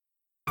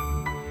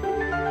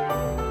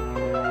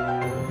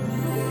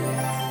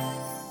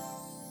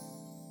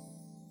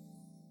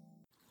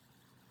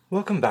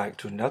Welcome back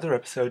to another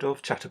episode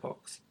of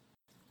Chatterbox.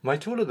 My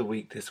tool of the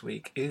week this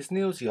week is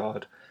Neal's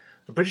Yard,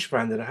 a British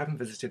brand that I haven't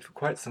visited for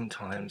quite some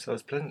time, so I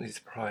was pleasantly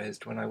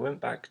surprised when I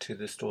went back to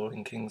the store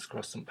in King's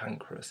Cross St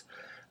Pancras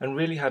and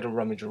really had a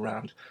rummage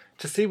around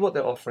to see what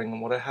they're offering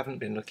and what I haven't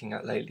been looking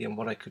at lately and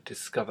what I could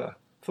discover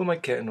for my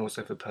kit and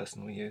also for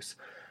personal use.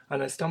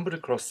 And I stumbled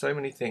across so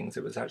many things,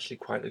 it was actually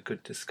quite a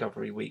good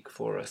discovery week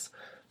for us.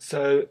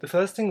 So the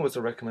first thing was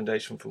a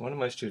recommendation from one of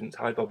my students.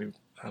 Hi Bobby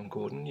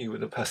Gordon, you were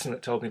the person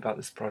that told me about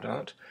this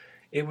product.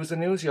 It was the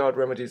Neal's Yard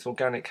Remedies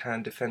Organic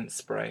Hand Defence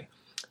Spray.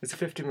 It's a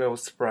 50ml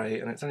spray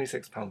and it's only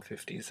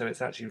 £6.50, so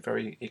it's actually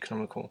very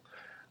economical.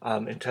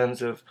 In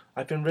terms of,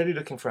 I've been really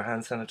looking for a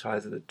hand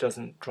sanitizer that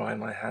doesn't dry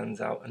my hands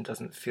out and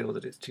doesn't feel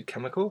that it's too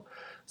chemical.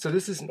 So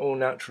this is an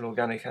all-natural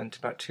organic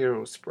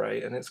antibacterial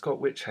spray and it's got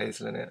witch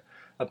hazel in it,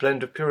 a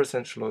blend of pure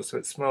essential oils, so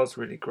it smells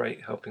really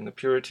great, helping the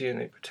purity,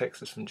 and it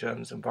protects us from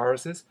germs and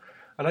viruses.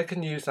 And I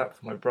can use that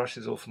for my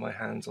brushes or for my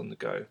hands on the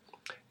go.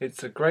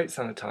 It's a great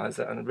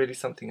sanitizer and really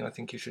something I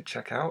think you should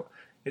check out.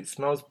 It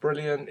smells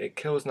brilliant, it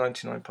kills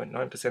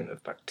 99.9%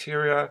 of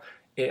bacteria,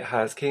 it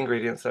has key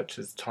ingredients such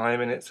as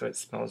thyme in it, so it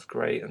smells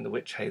great, and the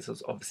witch hazel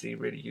is obviously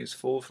really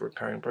useful for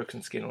repairing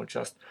broken skin or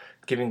just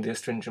giving the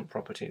astringent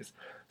properties.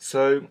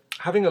 So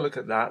having a look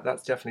at that,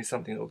 that's definitely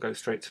something that will go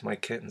straight to my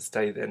kit and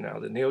stay there now,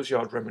 the Neal's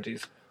Yard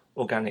Remedies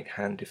Organic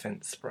Hand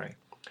Defence Spray.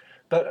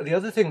 But the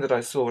other thing that I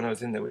saw when I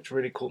was in there, which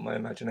really caught my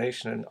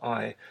imagination and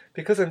eye,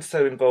 because I'm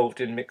so involved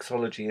in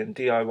mixology and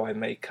DIY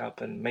makeup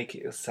and make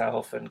it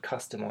yourself and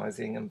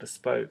customizing and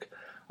bespoke,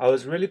 I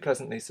was really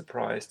pleasantly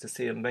surprised to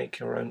see a make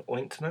your own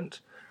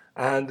ointment.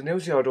 And the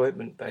Neal's Yard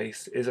ointment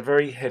base is a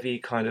very heavy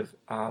kind of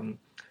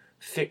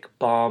thick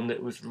balm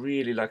that was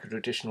really like a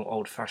traditional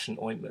old-fashioned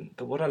ointment.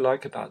 But what I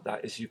like about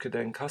that is you could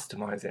then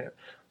customize it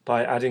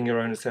by adding your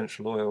own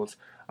essential oils.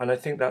 And I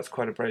think that's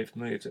quite a brave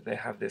move that they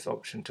have this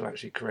option to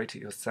actually create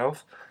it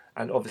yourself.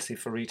 And obviously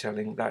for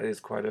retailing, that is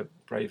quite a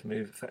brave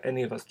move for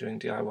any of us doing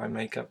DIY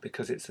makeup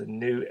because it's a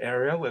new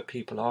area where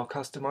people are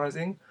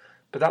customizing.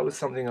 But that was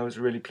something I was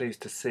really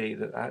pleased to see,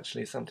 that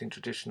actually something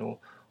traditional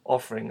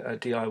offering a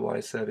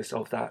DIY service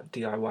of that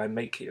DIY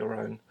make it your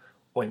own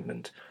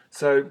ointment.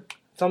 So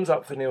thumbs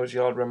up for Neal's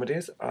Yard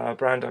Remedies, a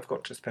brand I've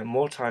got to spend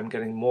more time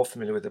getting more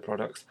familiar with the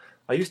products.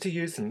 I used to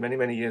use them many,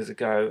 many years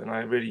ago, and I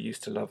really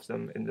used to love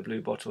them in the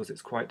blue bottles.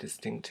 It's quite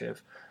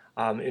distinctive.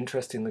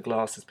 Interesting, the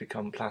glass has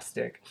become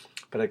plastic,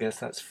 but I guess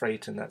that's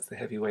freight and that's the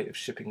heavy weight of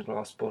shipping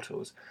glass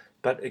bottles.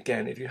 But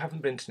again, if you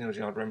haven't been to Neal's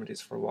Yard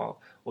Remedies for a while,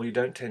 or you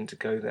don't tend to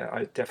go there,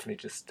 I definitely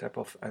just step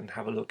off and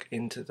have a look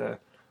into the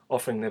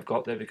offering they've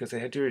got there because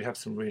they do have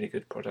some really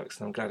good products,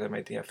 and I'm glad I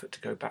made the effort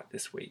to go back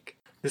this week.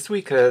 This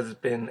week has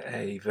been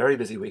a very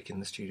busy week in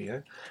the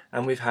studio,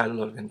 and we've had a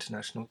lot of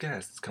international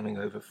guests coming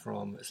over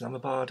from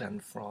Islamabad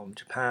and from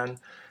Japan,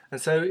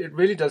 and so it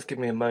really does give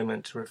me a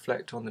moment to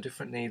reflect on the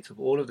different needs of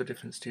all of the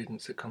different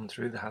students that come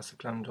through the House of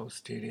Glamdor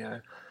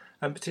studio.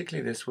 And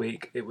particularly this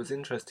week, it was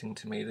interesting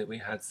to me that we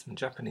had some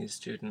Japanese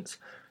students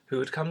who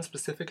had come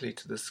specifically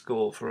to the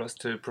school for us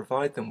to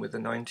provide them with a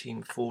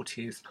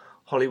 1940s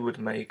Hollywood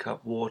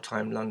makeup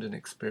wartime London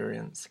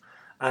experience.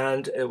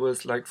 And it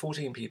was like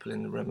 14 people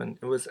in the room, and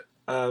it was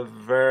a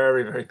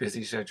very, very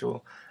busy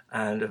schedule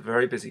and a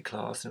very busy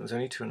class, and it was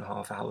only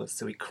 2.5 hours,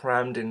 so we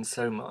crammed in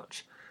so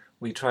much.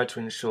 We tried to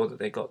ensure that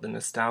they got the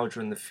nostalgia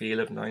and the feel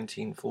of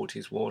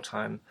 1940s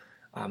wartime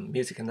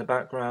music in the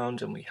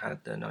background, and we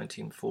had the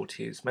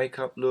 1940s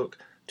makeup look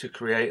to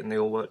create, and they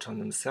all worked on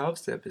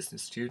themselves. They're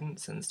business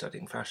students and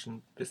studying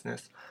fashion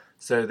business,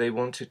 so they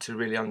wanted to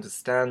really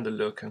understand the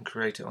look and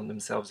create it on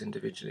themselves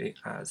individually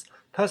as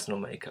personal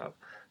makeup.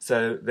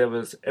 So there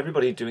was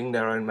everybody doing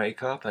their own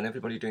makeup and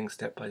everybody doing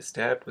step by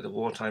step with a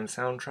wartime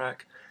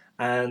soundtrack.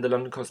 And the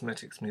London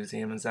Cosmetics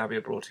Museum and Xavier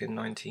brought in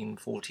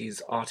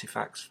 1940s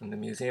artifacts from the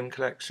museum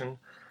collection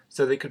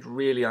so they could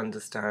really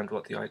understand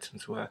what the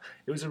items were.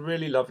 It was a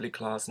really lovely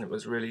class, and it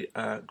was really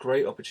a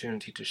great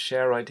opportunity to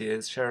share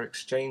ideas, share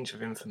exchange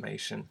of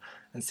information,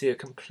 and see a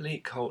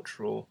complete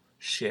cultural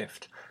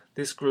shift.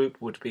 This group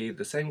would be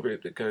the same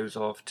group that goes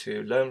off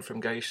to learn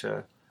from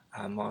geisha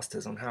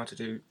masters on how to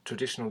do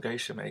traditional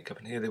geisha makeup,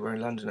 and here they were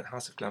in London at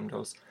House of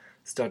Glamdor's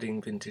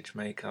studying vintage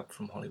makeup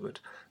from Hollywood.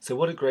 So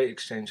what a great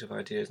exchange of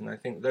ideas, and I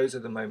think those are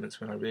the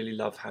moments when I really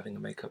love having a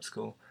makeup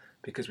school,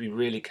 because we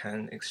really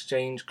can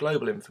exchange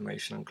global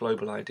information and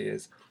global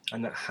ideas,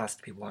 and that has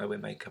to be why we're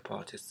makeup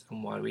artists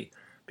and why we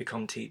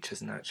become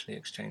teachers and actually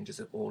exchanges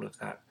of all of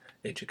that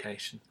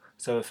education.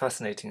 So a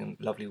fascinating and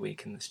lovely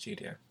week in the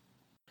studio.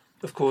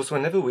 Of course,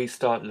 whenever we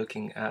start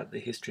looking at the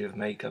history of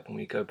makeup and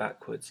we go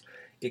backwards,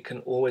 it can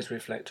always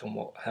reflect on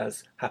what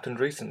has happened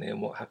recently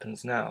and what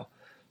happens now.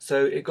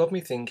 So it got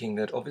me thinking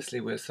that obviously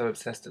we're so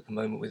obsessed at the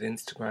moment with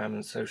Instagram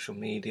and social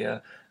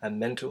media and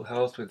mental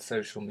health with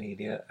social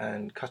media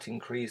and cutting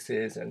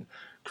creases and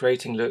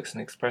creating looks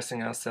and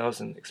expressing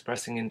ourselves and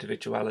expressing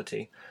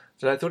individuality.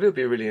 So I thought it would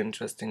be really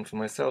interesting for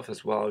myself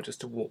as well just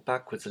to walk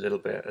backwards a little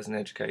bit as an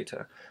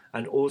educator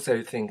and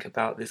also think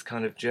about this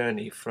kind of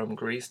journey from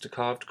grease to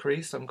carved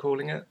crease, I'm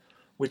calling it,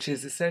 which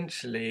is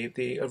essentially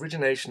the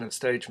origination of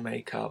stage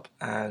makeup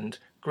and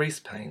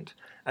grease paint,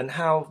 and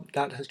how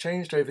that has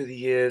changed over the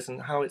years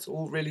and how it's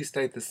all really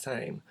stayed the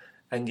same.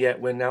 And yet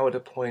we're now at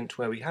a point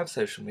where we have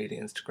social media,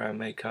 Instagram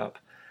makeup,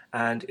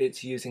 and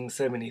it's using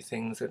so many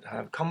things that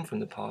have come from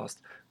the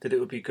past that it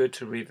would be good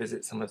to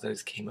revisit some of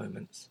those key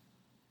moments.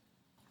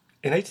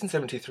 In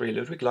 1873,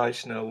 Ludwig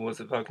Leichner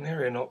was a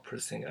Wagnerian opera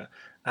singer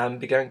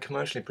and began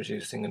commercially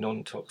producing a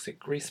non-toxic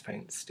grease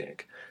paint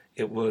stick.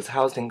 It was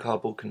housed in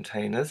cardboard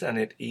containers and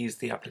it eased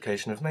the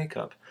application of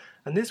makeup.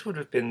 And this would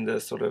have been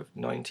the sort of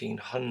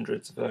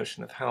 1900s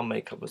version of how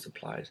makeup was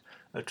applied.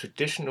 A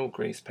traditional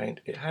grease paint.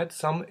 It had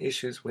some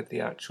issues with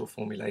the actual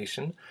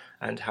formulation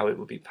and how it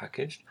would be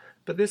packaged,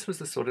 but this was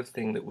the sort of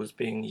thing that was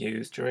being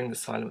used during the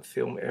silent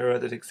film era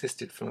that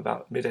existed from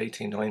about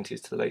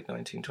mid-1890s to the late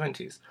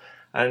 1920s.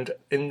 And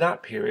in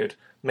that period,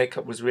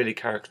 makeup was really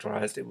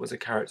characterized, it was a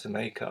character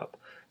makeup.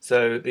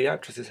 So the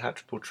actresses had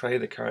to portray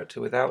the character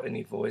without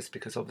any voice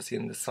because obviously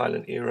in the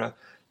silent era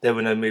there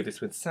were no movies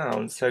with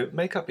sound. So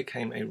makeup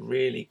became a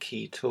really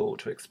key tool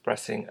to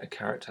expressing a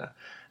character.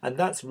 And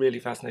that's really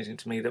fascinating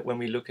to me that when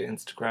we look at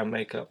Instagram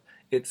makeup,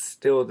 it's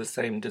still the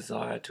same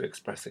desire to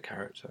express a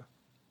character.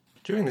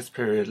 During this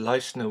period,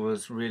 Leichner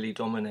was really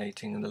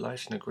dominating and the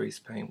Leichner grease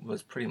paint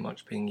was pretty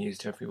much being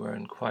used everywhere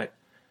and quite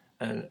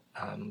a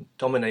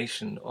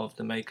domination of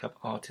the makeup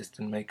artist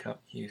and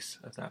makeup use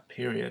of that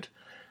period.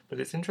 But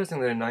it's interesting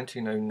that in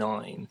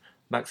 1909,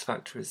 Max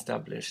Factor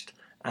established,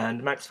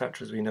 and Max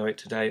Factor as we know it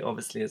today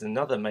obviously is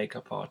another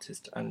makeup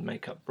artist and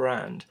makeup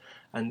brand,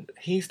 and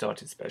he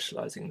started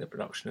specializing in the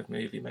production of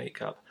movie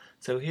makeup.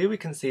 So here we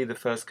can see the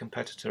first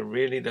competitor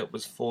really that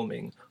was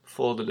forming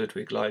for the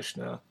Ludwig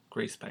Leichner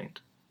grease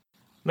paint.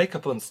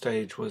 Makeup on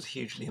stage was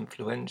hugely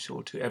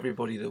influential to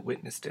everybody that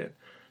witnessed it.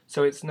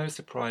 So it's no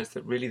surprise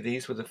that really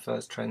these were the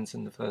first trends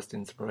and the first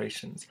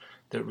inspirations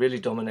that really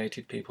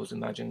dominated people's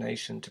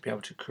imagination to be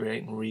able to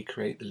create and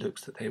recreate the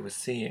looks that they were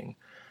seeing.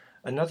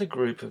 Another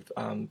group of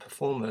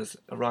performers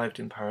arrived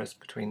in Paris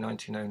between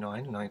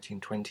 1909 and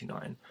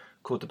 1929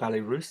 called the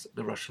Ballet Russe,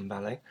 the Russian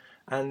ballet,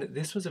 and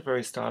this was a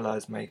very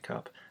stylized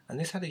makeup, and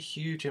this had a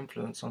huge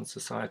influence on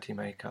society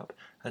makeup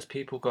as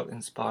people got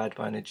inspired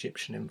by an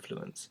Egyptian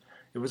influence.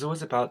 It was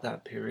always about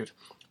that period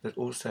that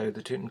also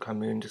the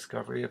Tutankhamun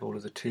discovery of all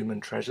of the tomb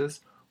and treasures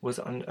was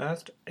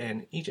unearthed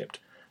in Egypt.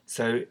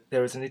 So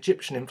there is an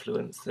Egyptian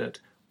influence that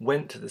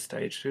went to the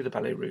stage through the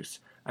Ballet Russe,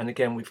 and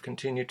again we've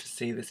continued to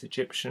see this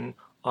Egyptian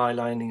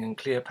eyelining and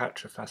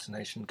Cleopatra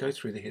fascination go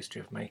through the history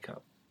of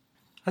makeup.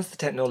 As the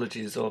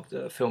technologies of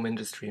the film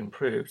industry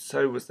improved,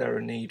 so was there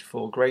a need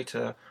for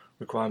greater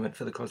requirement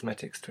for the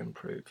cosmetics to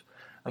improve.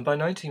 And by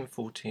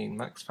 1914,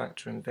 Max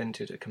Factor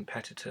invented a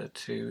competitor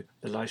to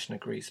the Leichner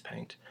grease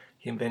paint.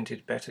 He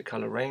invented better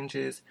colour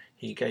ranges,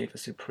 he gave a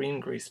supreme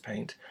grease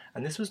paint,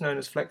 and this was known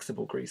as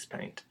flexible grease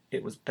paint.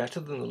 It was better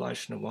than the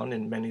Leichner one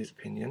in many's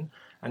opinion,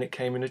 and it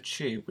came in a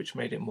tube which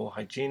made it more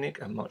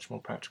hygienic and much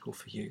more practical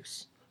for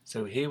use.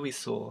 So here we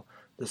saw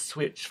the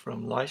switch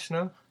from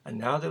Leichner, and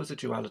now there was a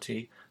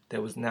duality.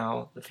 There was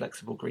now the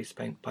flexible grease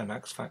paint by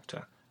Max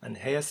Factor, and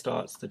here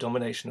starts the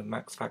domination of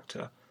Max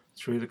Factor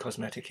through the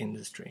cosmetic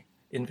industry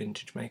in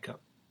vintage makeup.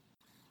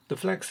 The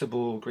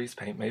flexible grease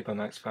paint made by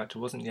Max Factor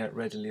wasn't yet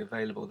readily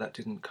available. That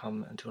didn't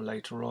come until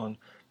later on.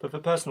 But for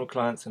personal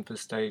clients and for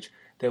stage,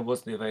 there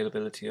was the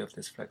availability of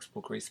this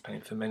flexible grease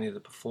paint for many of the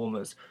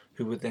performers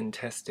who would then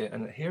test it.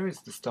 And here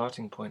is the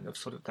starting point of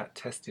sort of that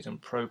tested and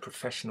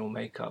pro-professional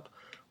makeup,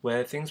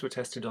 where things were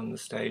tested on the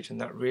stage, and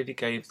that really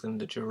gave them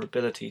the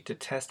durability to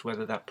test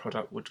whether that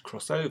product would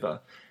cross over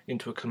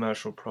into a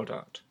commercial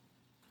product.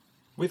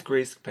 With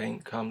grease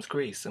paint comes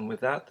grease, and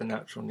with that the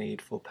natural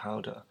need for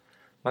powder.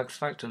 Max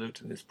Factor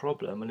looked at this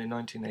problem and in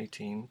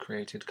 1918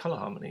 created Colour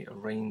Harmony, a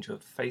range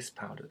of face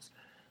powders,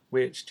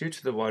 which, due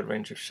to the wide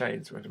range of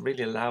shades,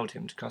 really allowed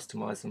him to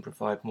customize and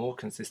provide more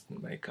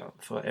consistent makeup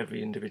for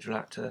every individual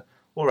actor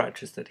or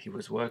actress that he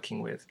was working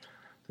with.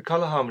 The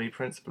Colour Harmony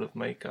principle of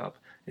makeup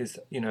is,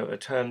 a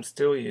term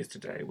still used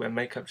today, where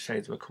makeup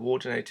shades were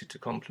coordinated to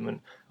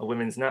complement a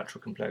woman's natural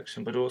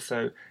complexion, but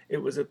also it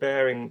was a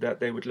bearing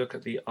that they would look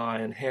at the eye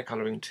and hair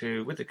colouring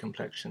too with the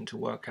complexion to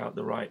work out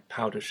the right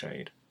powder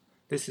shade.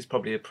 This is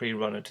probably a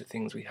pre-runner to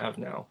things we have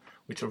now,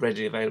 which are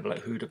readily available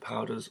like Huda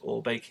powders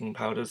or baking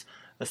powders,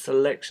 a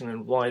selection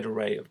and wide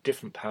array of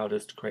different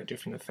powders to create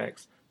different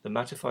effects that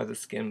mattify the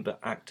skin but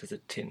act as a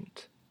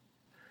tint.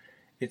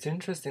 It's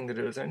interesting that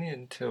it was only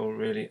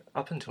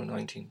up until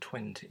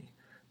 1920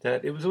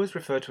 that it was always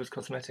referred to as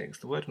cosmetics.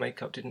 The word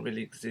makeup didn't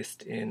really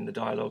exist in the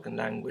dialogue and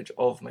language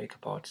of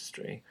makeup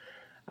artistry,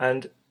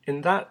 and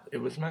in that, it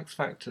was Max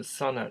Factor's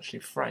son,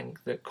 actually,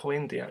 Frank, that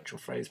coined the actual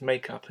phrase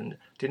makeup and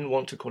didn't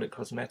want to call it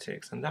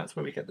cosmetics, and that's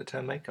where we get the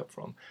term makeup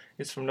from.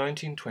 It's from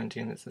 1920,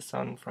 and it's the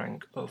son,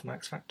 Frank, of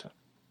Max Factor.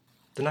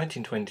 The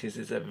 1920s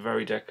is a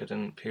very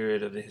decadent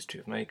period of the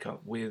history of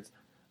makeup, with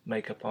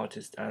makeup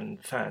artists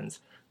and fans,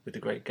 with the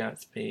Great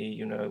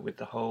Gatsby, with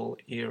the whole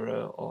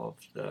era of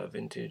the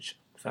vintage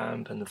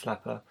vamp and the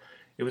flapper.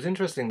 It was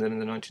interesting that in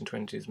the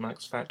 1920s,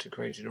 Max Factor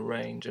created a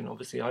range, and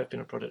obviously I've been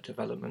a product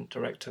development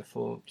director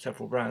for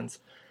several brands,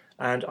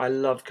 and I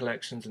love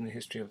collections and the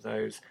history of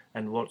those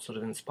and what sort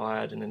of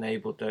inspired and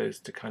enabled those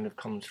to kind of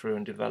come through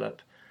and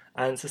develop.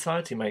 And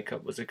Society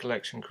Makeup was a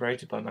collection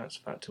created by Max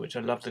Factor, which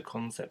I love the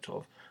concept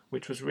of,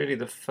 which was really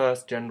the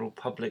first general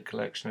public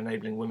collection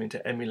enabling women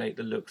to emulate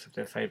the looks of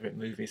their favourite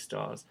movie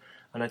stars.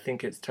 And I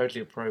think it's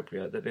totally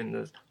appropriate that in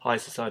the high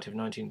society of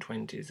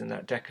 1920s, in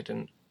that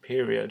decadent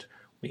period,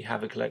 we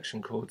have a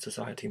collection called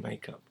Society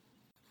Makeup.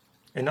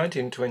 In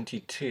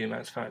 1922,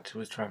 Max Factor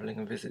was travelling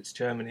and visits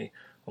Germany,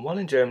 and while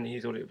in Germany he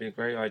thought it would be a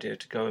great idea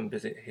to go and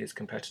visit his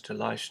competitor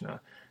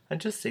Leichner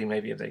and just see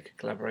maybe if they could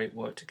collaborate,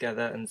 work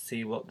together and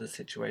see what the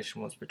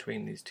situation was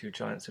between these two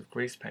giants of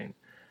grease paint.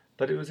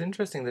 But it was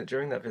interesting that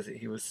during that visit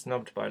he was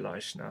snubbed by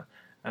Leichner,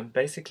 and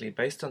basically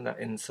based on that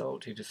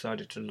insult he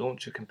decided to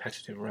launch a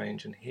competitive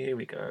range, and here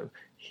we go,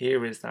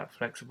 here is that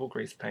flexible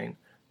grease paint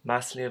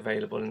massively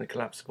available in the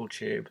collapsible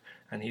tube,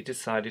 and he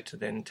decided to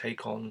then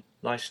take on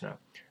Leichner.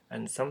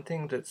 And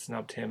something that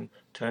snubbed him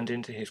turned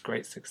into his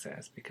great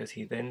success, because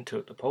he then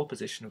took the pole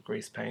position of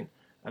grease paint,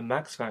 and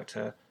Max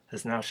Factor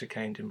has now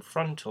chicaned in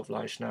front of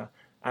Leichner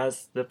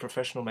as the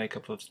professional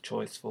makeup of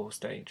choice for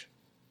stage.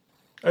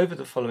 Over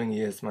the following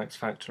years, Max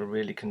Factor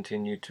really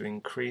continued to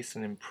increase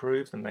and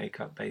improve the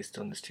makeup based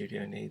on the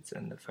studio needs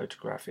and the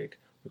photographic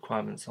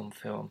requirements on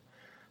film.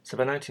 So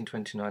by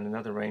 1929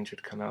 another range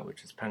had come out,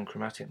 which is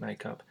panchromatic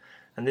makeup,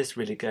 and this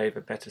really gave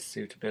a better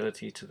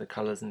suitability to the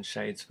colours and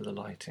shades for the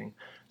lighting.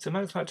 So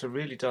Max Factor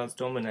really does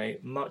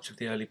dominate much of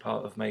the early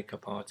part of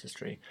makeup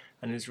artistry,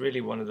 and is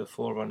really one of the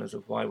forerunners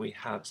of why we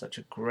have such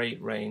a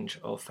great range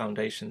of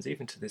foundations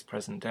even to this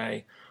present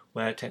day,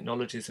 where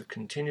technologies have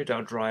continued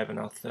our drive and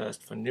our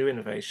thirst for new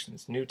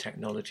innovations, new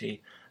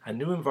technology, and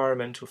new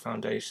environmental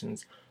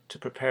foundations to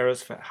prepare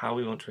us for how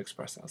we want to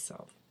express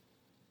ourselves.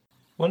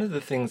 One of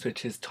the things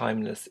which is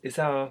timeless is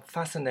our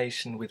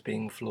fascination with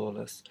being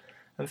flawless.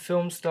 And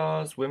film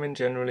stars, women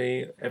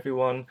generally,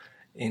 everyone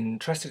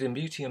interested in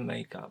beauty and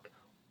makeup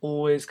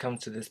always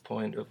comes to this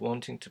point of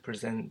wanting to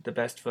present the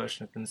best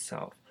version of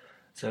themselves.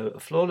 So a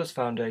flawless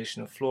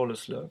foundation, a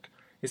flawless look,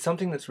 is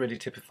something that's really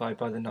typified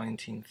by the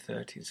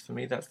 1930s. For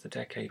me, that's the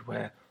decade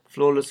where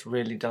flawless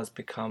really does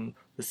become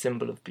the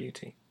symbol of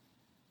beauty.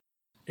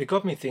 It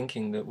got me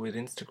thinking that with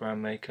Instagram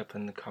makeup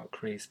and the cut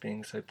crease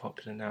being so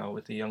popular now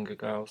with the younger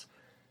girls,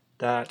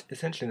 that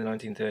essentially in the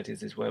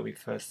 1930s is where we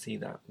first see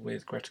that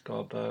with Greta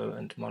Garbo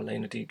and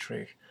Marlene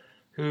Dietrich,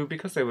 who,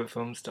 because they were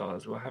film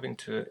stars, were having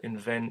to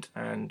invent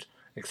and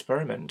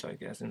experiment, I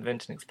guess,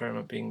 invent and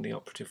experiment being the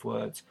operative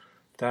words,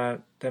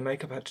 that their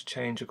makeup had to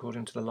change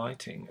according to the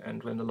lighting,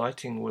 and when the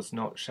lighting was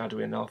not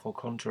shadowy enough or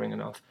contouring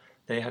enough,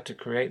 they had to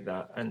create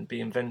that and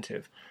be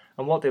inventive.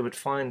 And what they would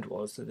find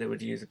was that they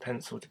would use a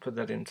pencil to put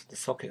that into the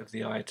socket of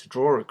the eye to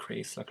draw a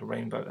crease like a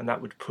rainbow, and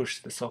that would push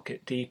the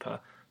socket deeper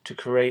to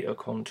create a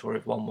contour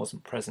if one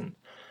wasn't present.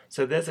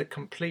 So there's a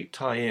complete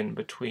tie-in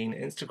between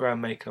Instagram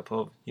makeup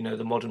of,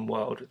 the modern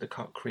world, the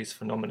cut crease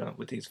phenomena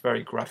with these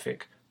very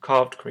graphic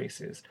carved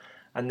creases,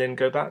 and then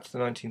go back to the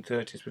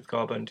 1930s with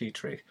Garbo and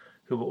Dietrich,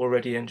 who were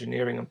already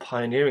engineering and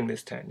pioneering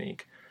this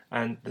technique,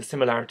 and the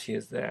similarity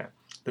is there.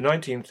 The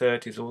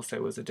 1930s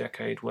also was a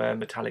decade where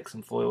metallics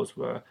and foils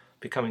were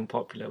becoming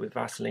popular with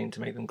Vaseline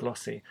to make them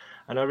glossy,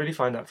 and I really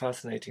find that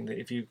fascinating that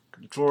if you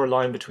draw a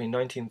line between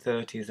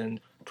 1930s and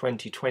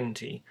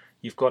 2020,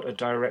 you've got a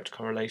direct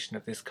correlation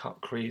of this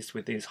cut crease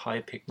with these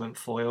high pigment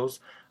foils,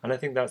 and I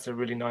think that's a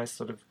really nice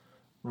sort of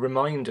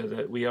reminder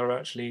that we are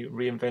actually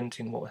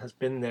reinventing what has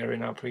been there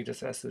in our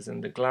predecessors,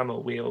 and the glamour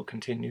wheel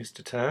continues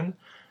to turn.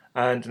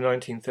 And the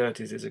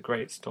 1930s is a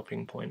great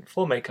stopping point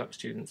for makeup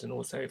students and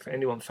also for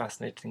anyone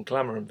fascinated in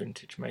glamour and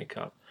vintage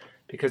makeup,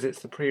 because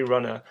it's the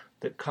pre-runner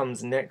that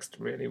comes next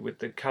really with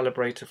the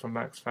calibrator from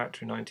Max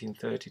Factor in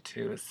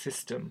 1932, a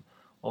system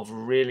of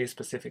really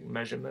specific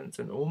measurements,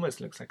 and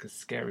almost looks like a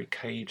scary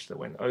cage that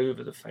went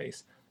over the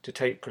face to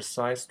take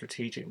precise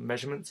strategic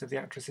measurements of the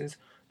actresses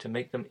to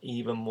make them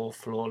even more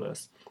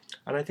flawless.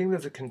 And I think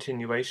there's a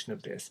continuation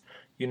of this.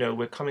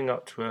 We're coming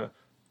up to a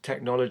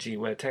technology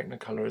where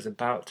Technicolor is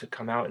about to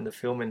come out in the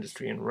film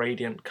industry in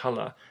radiant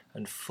colour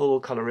and full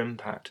colour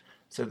impact,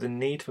 so the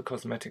need for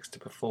cosmetics to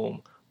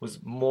perform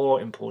was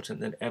more important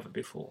than ever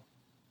before.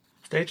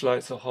 Stage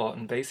lights are hot,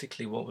 and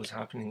basically what was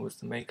happening was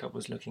the makeup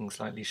was looking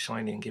slightly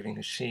shiny and giving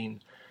a sheen.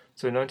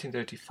 So in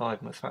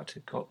 1935, Max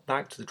Factor got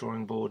back to the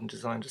drawing board and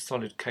designed a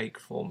solid cake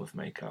form of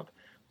makeup,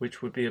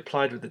 which would be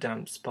applied with a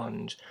damp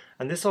sponge,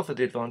 and this offered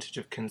the advantage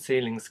of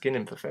concealing skin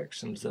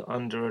imperfections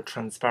under a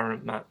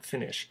transparent matte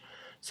finish.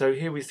 So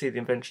here we see the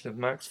invention of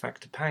Max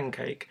Factor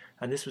Pancake,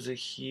 and this was a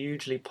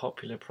hugely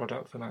popular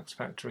product for Max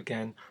Factor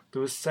again.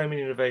 There were so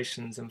many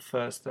innovations and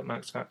firsts that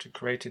Max Factor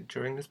created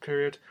during this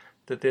period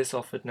that this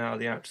offered now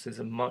the actresses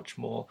a much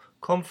more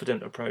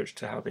confident approach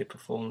to how they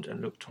performed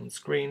and looked on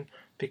screen,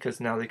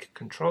 because now they could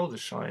control the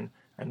shine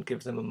and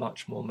give them a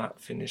much more matte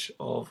finish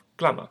of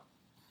glamour.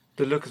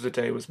 The look of the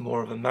day was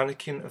more of a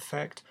mannequin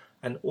effect,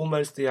 and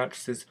almost the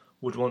actresses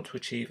would want to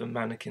achieve a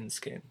mannequin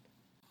skin.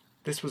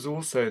 This was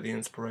also the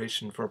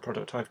inspiration for a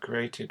product I've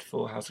created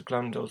for House of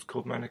Glam Dolls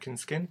called Mannequin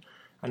Skin,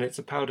 and it's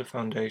a powder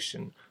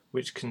foundation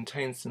which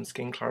contains some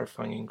skin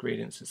clarifying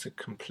ingredients. It's a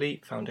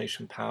complete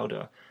foundation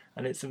powder,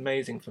 and it's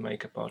amazing for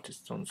makeup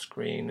artists on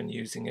screen and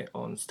using it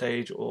on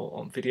stage or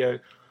on video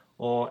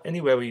or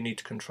anywhere where you need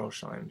to control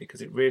shine,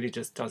 because it really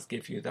just does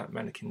give you that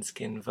mannequin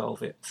skin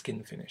velvet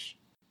skin finish.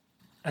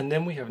 And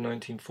then we have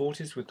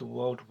 1940s with the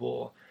World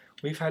War.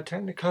 We've had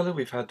Technicolor,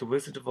 we've had The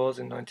Wizard of Oz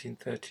in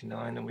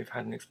 1939, and we've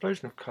had an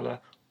explosion of colour,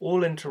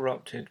 all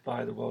interrupted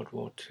by the World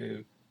War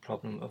II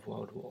problem of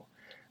World War.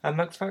 And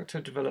Max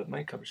Factor developed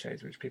makeup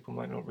shades, which people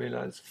might not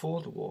realise,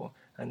 for the war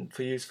and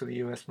for use for the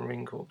US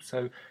Marine Corps.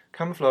 So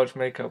camouflage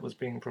makeup was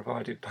being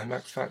provided by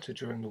Max Factor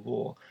during the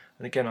war.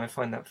 And again, I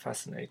find that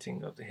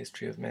fascinating, of the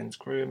history of men's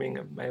grooming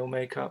and male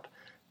makeup,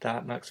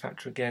 that Max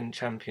Factor again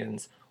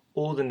champions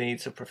all the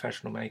needs of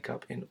professional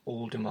makeup in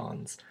all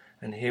demands.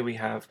 And here we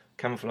have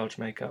camouflage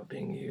makeup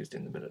being used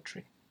in the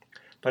military.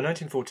 By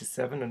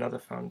 1947, another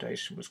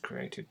foundation was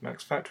created.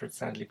 Max Factor had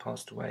sadly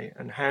passed away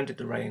and handed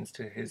the reins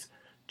to his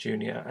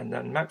junior, and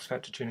then Max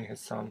Factor Jr., his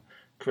son,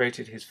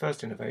 created his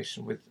first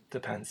innovation with the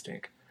Pan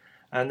Stick.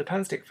 And the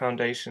Pan Stick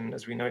foundation,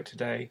 as we know it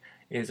today,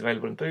 is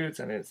available in Boots,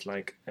 and it's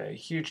like a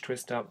huge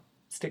twist-up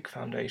stick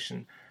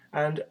foundation,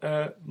 and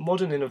a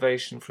modern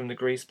innovation from the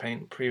grease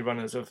paint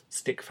pre-runners of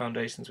stick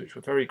foundations, which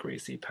were very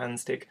greasy. Pan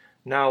Stick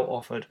now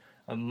offered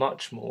a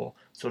much more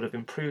sort of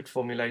improved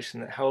formulation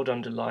that held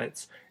under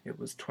lights. It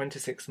was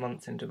 26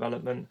 months in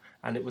development,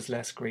 and it was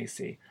less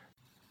greasy.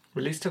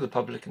 Released to the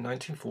public in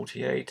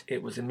 1948,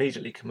 it was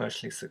immediately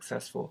commercially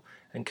successful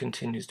and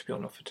continues to be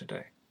on offer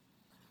today.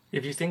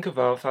 If you think of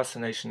our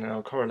fascination and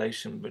our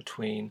correlation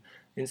between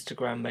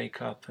Instagram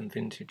makeup and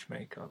vintage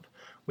makeup,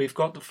 we've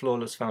got the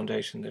flawless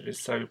foundation that is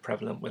so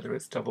prevalent, whether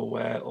it's Double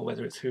Wear or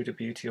whether it's Huda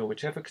Beauty or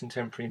whichever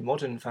contemporary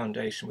modern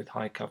foundation with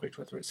high coverage,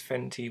 whether it's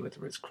Fenty,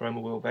 whether it's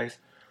Chroma Wheel base,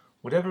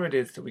 whatever it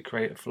is that we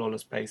create a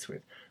flawless base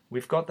with,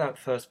 we've got that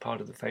first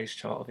part of the face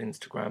chart of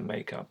Instagram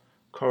makeup,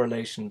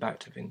 correlation back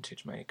to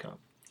vintage makeup.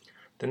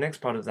 The next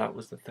part of that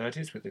was the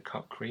 30s with the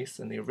cut crease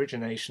and the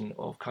origination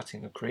of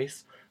cutting a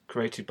crease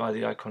created by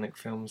the iconic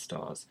film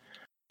stars.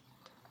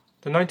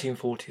 The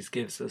 1940s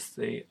gives us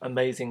the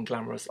amazing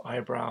glamorous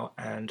eyebrow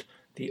and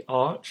the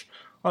arched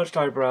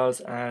eyebrows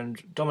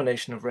and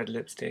domination of red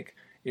lipstick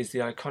is the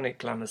iconic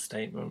glamour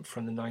statement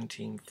from the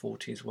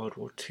 1940s World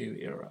War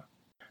II era.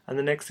 And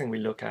the next thing we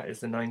look at is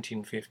the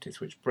 1950s,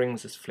 which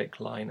brings us flick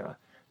liner.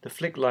 The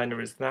flick liner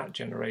is that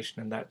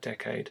generation and that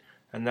decade,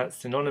 and that's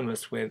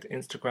synonymous with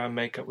Instagram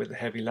makeup with a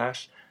heavy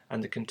lash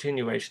and the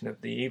continuation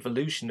of the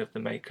evolution of the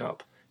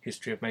makeup,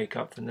 history of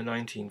makeup from the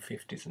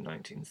 1950s and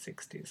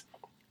 1960s.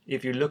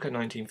 If you look at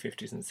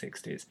 1950s and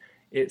 60s,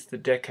 it's the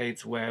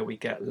decades where we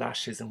get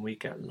lashes and we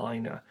get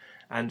liner.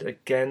 And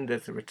again,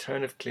 there's the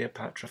return of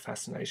Cleopatra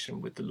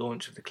fascination with the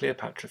launch of the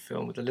Cleopatra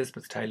film with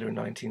Elizabeth Taylor in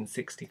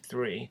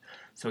 1963.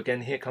 So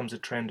again, here comes a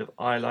trend of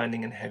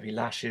eyelining and heavy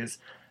lashes,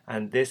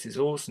 and this is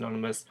all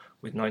synonymous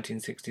with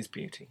 1960s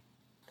beauty.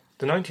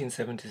 The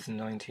 1970s and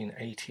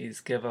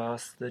 1980s give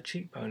us the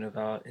cheekbone of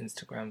our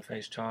Instagram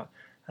face chart,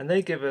 and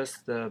they give us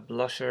the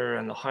blusher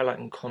and the highlight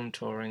and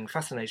contouring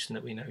fascination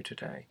that we know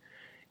today.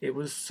 It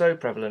was so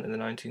prevalent in the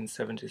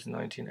 1970s and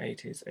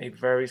 1980s, a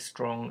very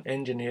strong,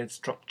 engineered,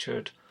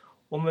 structured,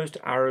 almost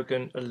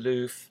arrogant,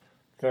 aloof,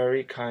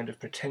 very kind of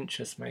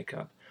pretentious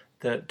makeup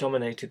that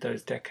dominated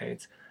those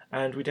decades.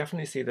 And we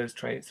definitely see those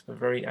traits of a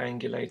very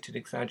angulated,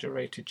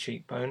 exaggerated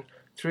cheekbone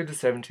through the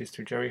 70s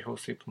through Jerry Hall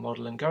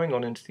Supermodel and going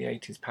on into the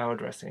 80s power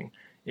dressing.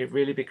 It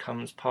really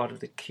becomes part of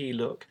the key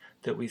look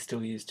that we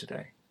still use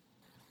today.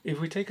 If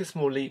we take a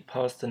small leap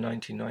past the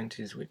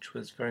 1990s, which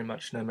was very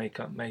much no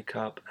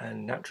makeup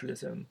and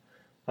naturalism,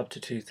 up to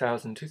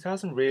 2000,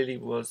 2000 really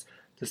was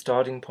the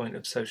starting point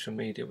of social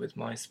media with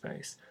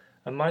MySpace.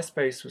 And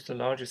MySpace was the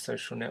largest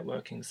social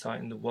networking site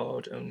in the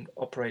world and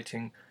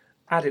operating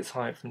at its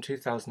height from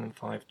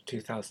 2005 to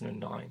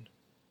 2009.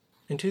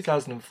 In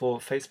 2004,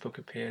 Facebook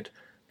appeared,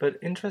 but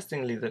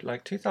interestingly that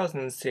like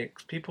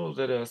 2006, people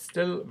that are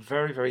still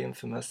very, very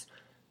infamous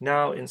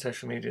now in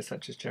social media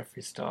such as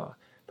Jeffree Star.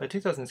 By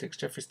 2006,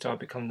 Jeffree Star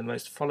became the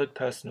most followed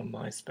person on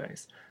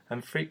MySpace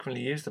and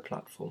frequently used the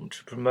platform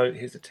to promote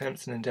his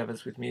attempts and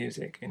endeavours with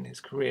music in his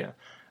career.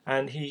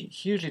 And he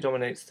hugely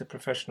dominates the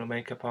professional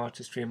makeup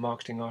artistry and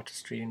marketing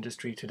artistry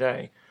industry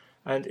today.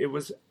 And it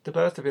was the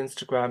birth of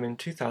Instagram in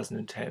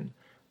 2010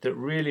 that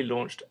really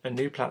launched a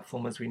new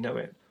platform as we know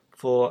it,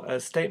 for a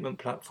statement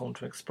platform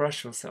to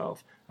express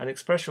yourself and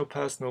express your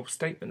personal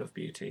statement of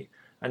beauty.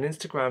 And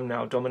Instagram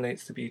now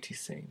dominates the beauty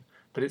scene.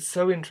 But it's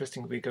so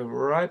interesting, we go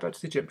right back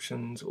to the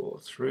Egyptians or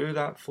through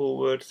that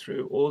forward,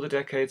 through all the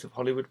decades of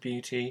Hollywood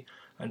beauty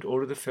and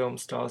all of the film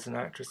stars and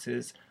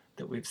actresses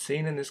that we've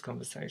seen in this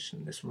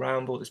conversation, this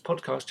ramble, this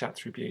podcast chat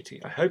through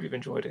beauty. I hope you've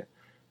enjoyed it.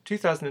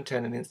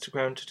 2010 and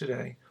Instagram to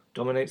today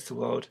dominates the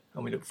world,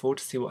 and we look forward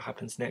to see what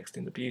happens next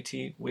in the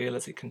beauty wheel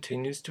as it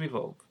continues to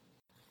evolve.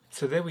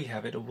 So there we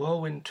have it, a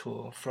whirlwind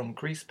tour from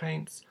grease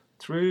paints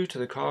through to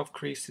the carved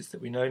creases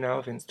that we know now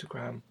of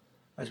Instagram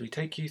as we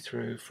take you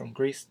through from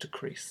grease to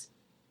crease.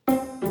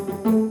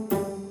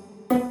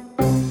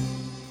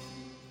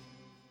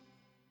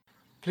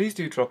 Please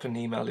do drop an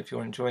email if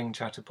you're enjoying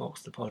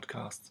Chatterbox, the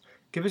podcasts.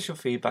 Give us your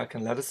feedback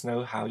and let us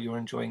know how you're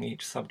enjoying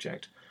each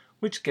subject.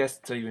 Which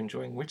guests are you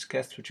enjoying? Which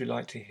guests would you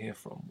like to hear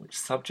from? Which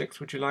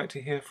subjects would you like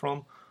to hear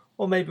from?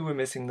 Or maybe we're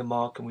missing the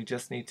mark and we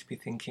just need to be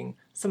thinking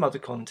some other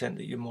content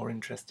that you're more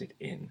interested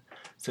in.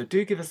 So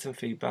do give us some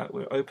feedback.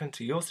 We're open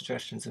to your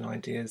suggestions and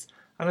ideas,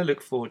 and I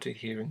look forward to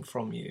hearing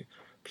from you.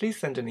 Please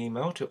send an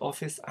email to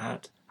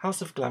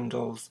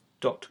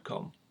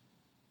office@houseofglamdolls.com.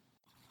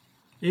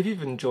 If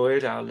you've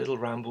enjoyed our little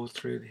rambles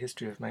through the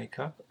history of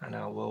makeup and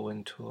our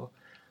whirlwind tour,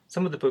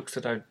 some of the books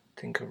that I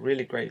think are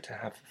really great to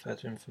have for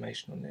further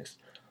information on this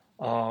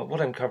are what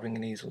I'm covering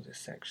in Easel this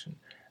section.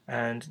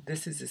 And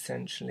this is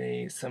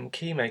essentially some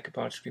key makeup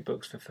artistry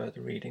books for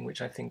further reading,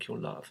 which I think you'll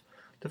love.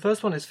 The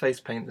first one is Face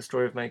Paint, The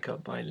Story of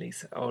Makeup by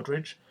Lisa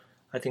Eldridge.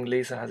 I think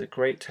Lisa has a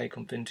great take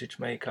on vintage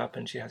makeup,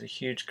 and she has a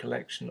huge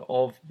collection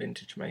of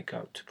vintage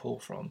makeup to pull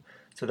from.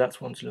 So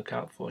that's one to look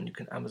out for, and you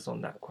can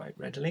Amazon that quite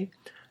readily.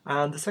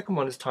 And the second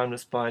one is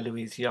Timeless by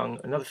Louise Young,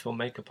 another film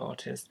makeup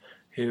artist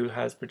who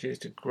has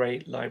produced a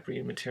great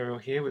library material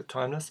here with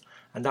Timeless,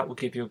 and that will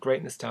give you a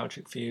great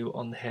nostalgic view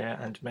on the hair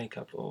and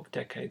makeup of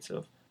decades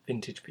of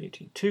vintage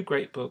beauty. Two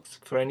great books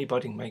for any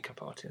budding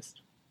makeup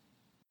artist.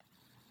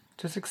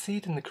 To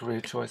succeed in the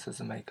career choice as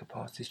a makeup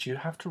artist, you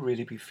have to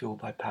really be fueled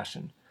by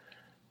passion.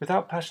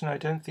 Without passion, I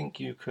don't think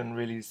you can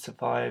really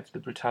survive the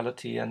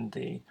brutality and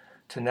the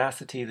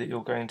tenacity that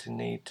you're going to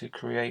need to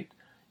create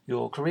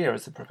your career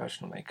as a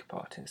professional makeup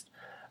artist.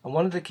 And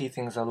one of the key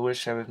things I'll always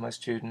share with my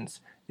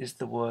students is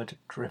the word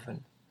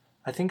driven.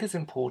 I think it's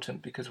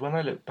important because when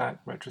I look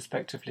back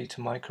retrospectively to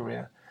my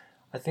career,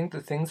 I think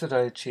the things that I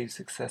achieved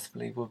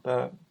successfully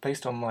were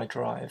based on my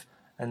drive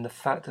and the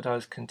fact that I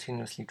was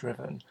continuously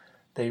driven.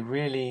 They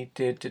really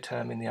did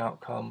determine the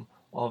outcome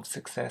of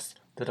success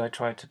that I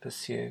tried to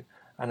pursue.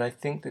 And I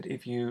think that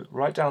if you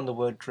write down the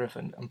word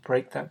driven and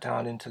break that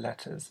down into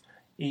letters,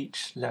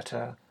 each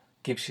letter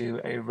gives you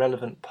a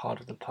relevant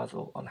part of the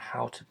puzzle on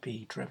how to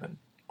be driven.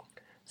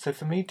 So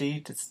for me, D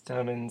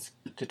determines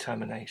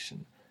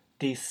determination.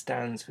 D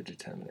stands for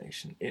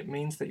determination. It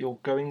means that you're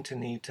going to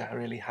need to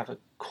really have a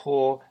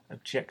core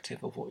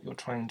objective of what you're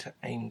trying to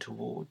aim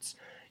towards.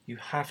 You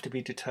have to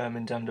be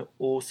determined under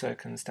all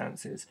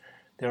circumstances.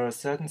 There are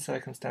certain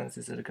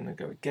circumstances that are going to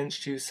go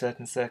against you,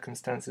 certain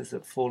circumstances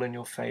that fall in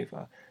your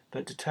favour,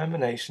 but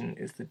determination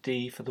is the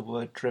D for the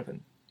word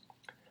driven.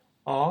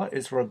 R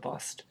is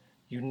robust.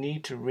 You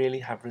need to really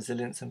have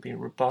resilience and be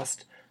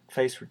robust,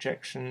 face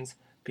rejections,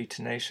 be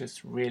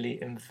tenacious, really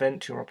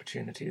invent your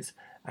opportunities,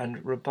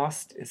 and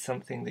robust is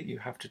something that you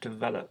have to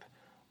develop.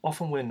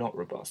 Often we're not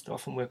robust,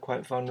 often we're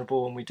quite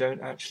vulnerable and we don't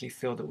actually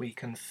feel that we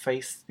can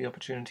face the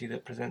opportunity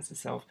that presents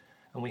itself,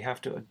 and we have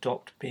to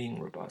adopt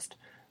being robust.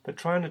 But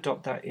try and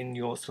adopt that in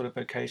your sort of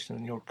vocation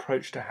and your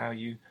approach to how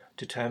you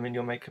determine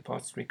your makeup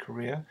artistry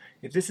career.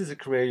 If this is a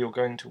career you're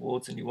going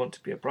towards and you want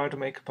to be a bridal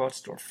makeup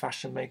artist or a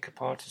fashion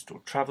makeup artist or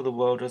travel the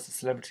world as a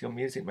celebrity or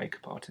music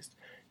makeup artist,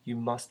 you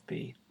must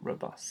be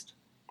robust.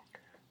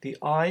 The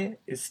I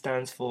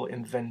stands for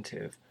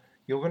inventive.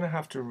 You're going to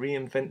have to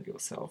reinvent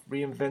yourself,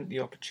 reinvent the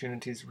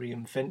opportunities,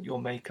 reinvent your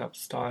makeup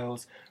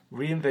styles,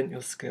 reinvent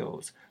your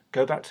skills.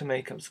 Go back to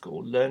makeup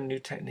school, learn new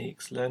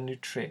techniques, learn new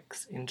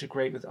tricks,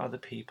 integrate with other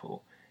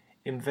people.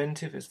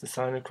 Inventive is the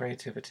sign of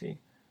creativity,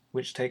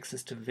 which takes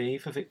us to V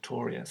for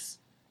victorious.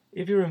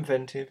 If you're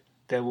inventive,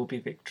 there will be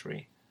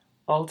victory.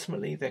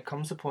 Ultimately, there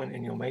comes a point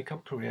in your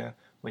makeup career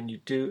when you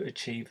do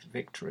achieve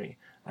victory,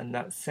 and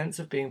that sense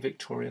of being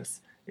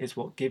victorious is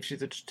what gives you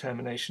the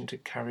determination to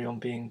carry on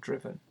being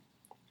driven.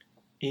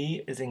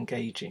 E is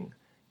engaging.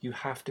 You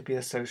have to be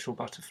a social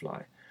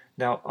butterfly.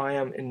 Now, I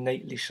am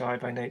innately shy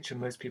by nature.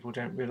 Most people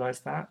don't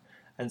realize that.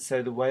 And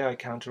so the way I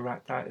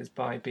counteract that is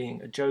by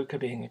being a joker,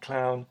 being a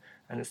clown,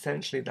 and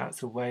essentially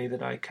that's a way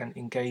that I can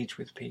engage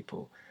with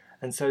people.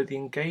 And so the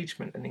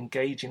engagement and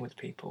engaging with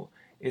people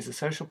is a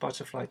social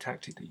butterfly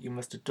tactic that you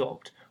must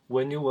adopt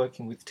when you're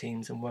working with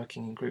teams and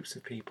working in groups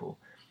of people.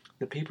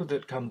 The people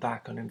that come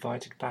back and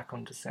invited back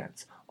onto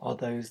sets are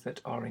those that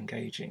are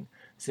engaging.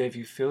 So if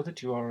you feel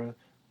that you are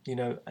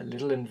a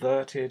little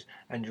inverted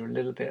and you're a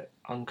little bit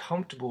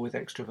uncomfortable with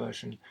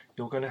extroversion,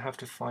 you're going to have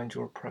to find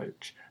your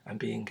approach and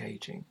be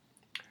engaging.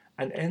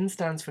 And N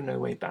stands for no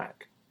way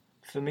back.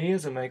 For me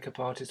as a makeup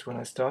artist, when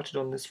I started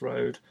on this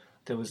road,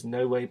 there was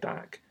no way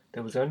back.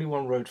 There was only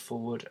one road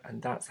forward,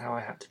 and that's how I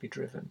had to be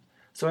driven.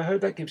 So I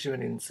hope that gives you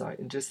an insight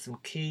in just some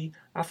key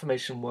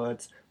affirmation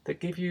words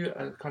that give you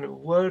a kind of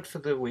word for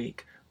the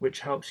week, which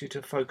helps you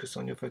to focus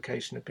on your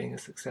vocation of being a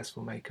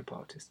successful makeup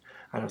artist.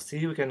 And I'll see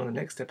you again on the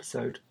next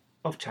episode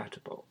of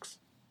Chatterbox.